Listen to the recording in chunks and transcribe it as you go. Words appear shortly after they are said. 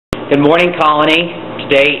Good morning, Colony.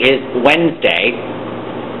 Today is Wednesday.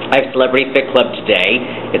 I have Celebrity Fit Club today.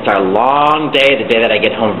 It's our long day, the day that I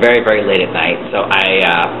get home very, very late at night, so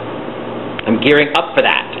I'm gearing up for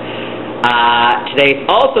that. Today is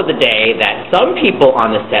also the day that some people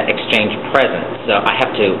on the set exchange presents, so I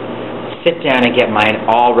have to sit down and get mine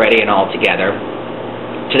all ready and all together.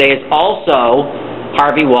 Today is also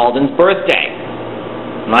Harvey Walden's birthday.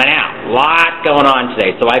 I know, a lot going on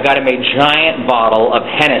today. So I got him a giant bottle of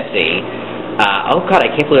Hennessy. Oh God,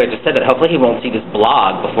 I can't believe I just said that. Hopefully he won't see this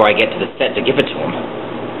blog before I get to the set to give it to him.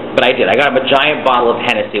 But I did. I got him a giant bottle of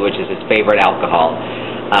Hennessy, which is his favorite alcohol,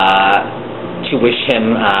 to wish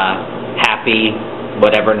him happy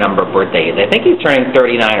whatever number birthday is. I think he's turning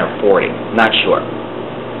 39 or 40. Not sure.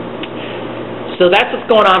 So that's what's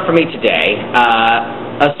going on for me today.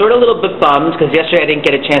 I'm sort of a little bit bummed because yesterday I didn't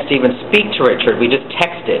get a chance to even speak to Richard. We just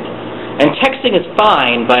texted. And texting is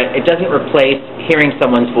fine, but it doesn't replace hearing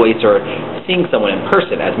someone's voice or seeing someone in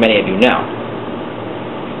person, as many of you know.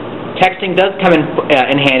 Texting does come in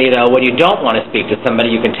handy, though, when you don't want to speak to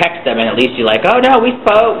somebody. You can text them, and at least you're like, oh, no, we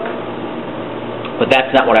spoke. But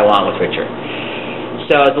that's not what I want with Richard.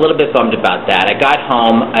 So I was a little bit bummed about that. I got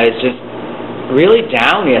home. I was just really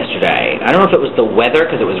down yesterday. I don't know if it was the weather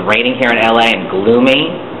because it was raining here in LA and gloomy,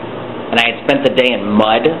 and I had spent the day in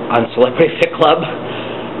mud on Celebrity Fit Club.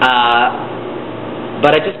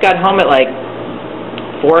 But I just got home at like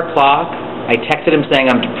 4 o'clock. I texted him saying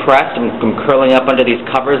I'm depressed, I'm curling up under these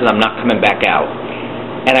covers and I'm not coming back out.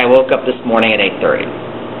 And I woke up this morning at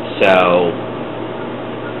 8:30. So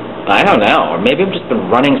I don't know, or maybe I've just been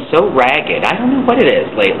running so ragged. I don't know what it is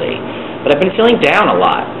lately, but I've been feeling down a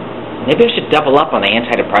lot. Maybe I should double up on the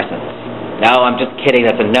antidepressants. No, I'm just kidding.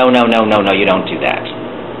 That's a no, no, no, no, no, you don't do that.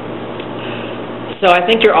 So I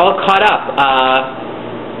think you're all caught up.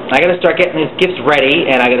 I got to start getting these gifts ready,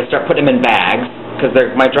 and I got to start putting them in bags, because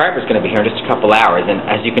my driver's going to be here in just a couple hours, and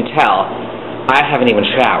as you can tell, I haven't even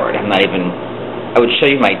showered. I would show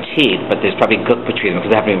you my teeth, but there's probably gook between them,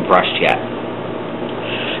 because I haven't even brushed yet.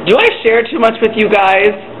 Do I share too much with you guys?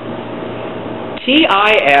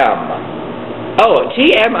 T-I-M. Oh,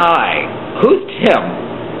 TMI. Who's Tim?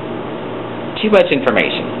 Too much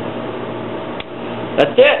information.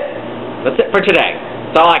 That's it. That's it for today.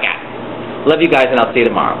 That's all I got. Love you guys, and I'll see you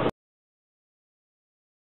tomorrow.